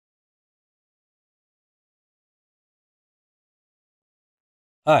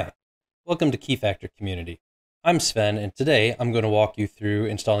Hi, welcome to Keyfactor community. I'm Sven, and today I'm going to walk you through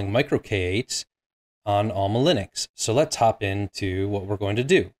installing MicroK8s on Alma Linux. So let's hop into what we're going to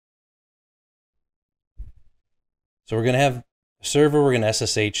do. So we're going to have a server, we're going to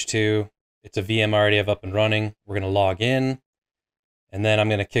SSH to. It's a VM I already have up and running. We're going to log in, and then I'm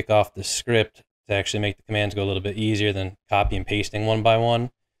going to kick off the script to actually make the commands go a little bit easier than copy and pasting one by one.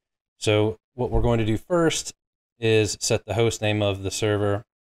 So what we're going to do first is set the host name of the server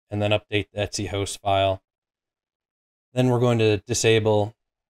and then update the etc host file. Then we're going to disable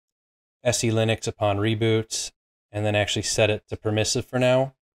SE Linux upon reboots and then actually set it to permissive for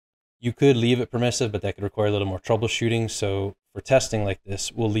now. You could leave it permissive, but that could require a little more troubleshooting. So for testing like this,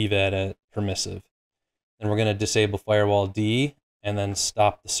 we'll leave it at permissive. Then we're going to disable firewall D and then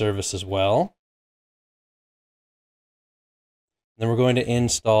stop the service as well. Then we're going to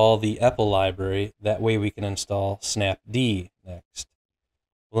install the EPEL library. That way we can install snapd next.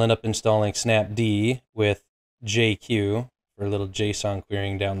 We'll end up installing snapd with JQ for a little JSON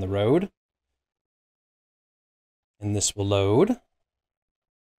querying down the road. And this will load.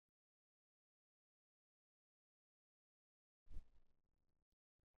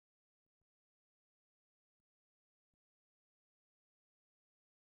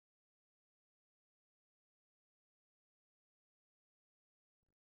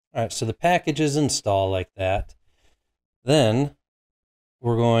 All right, so the package is installed like that. Then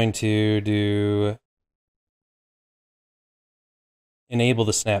we're going to enable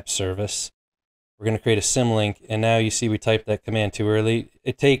the snap service. We're going to create a symlink, and now you see we typed that command too early.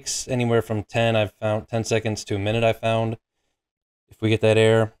 It takes anywhere from 10 seconds to a minute I found if we get that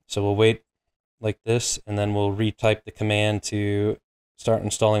error. So we'll wait like this, and then we'll retype the command to start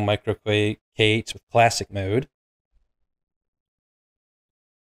installing MicroK8s with classic mode.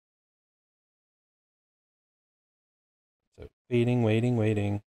 So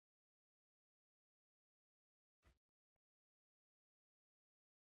waiting.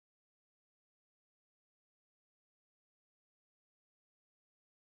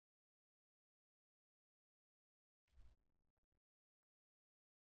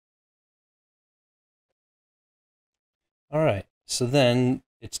 All right, so then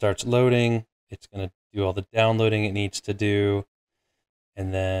it starts loading. It's going to do all the downloading it needs to do,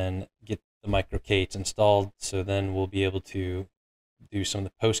 and then get the MicroK8s installed. So then we'll be able to do some of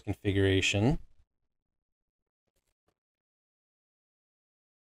the post configuration.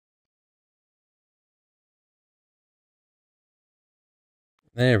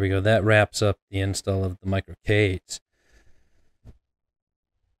 There we go. That wraps up the install of the MicroK8s.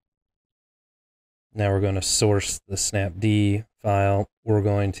 Now we're going to source the snapd file. We're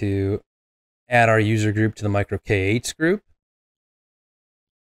going to add our user group to the MicroK8s group.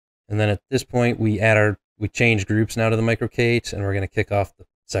 And then at this point, we change groups now to the MicroK8s, and we're going to kick off the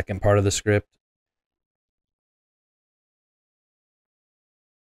second part of the script.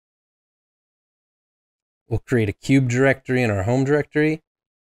 We'll create a cube directory in our home directory.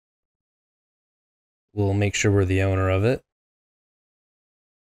 We'll make sure we're the owner of it.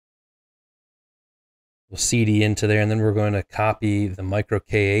 We'll cd into there, and then we're going to copy the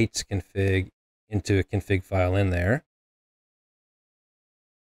MicroK8s config into a config file in there.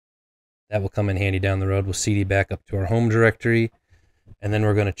 That will come in handy down the road. We'll cd back up to our home directory, and then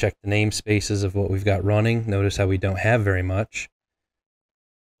we're going to check the namespaces of what we've got running. Notice how we don't have very much.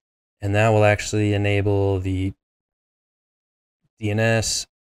 And that will actually enable the DNS,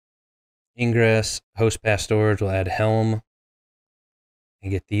 Ingress, host path storage. We'll add HELM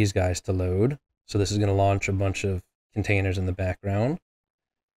and get these guys to load. So this is going to launch a bunch of containers in the background.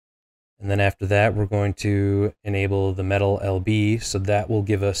 And then after that, we're going to enable the MetalLB. So that will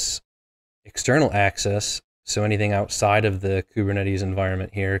give us external access. So anything outside of the Kubernetes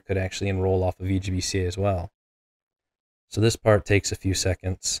environment here could actually enroll off of EJBCA as well. So this part takes a few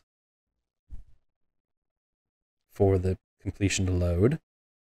seconds for the completion to load.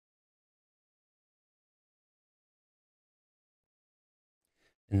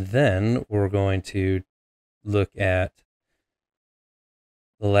 And then we're going to look at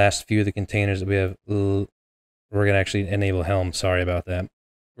the last few of the containers that we have. We're going to actually enable HELM. Sorry about that.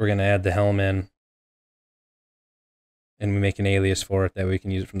 We're going to add the HELM in, and we make an alias for it that we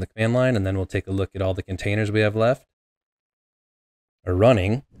can use it from the command line. And then we'll take a look at all the containers we have left are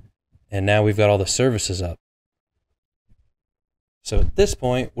running. And now we've got all the services up. So at this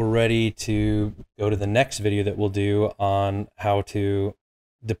point, we're ready to go to the next video that we'll do on how to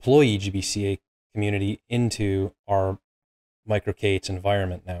deploy EJBCA community into our MicroK8s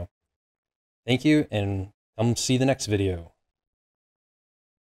environment now. Thank you, and come see the next video.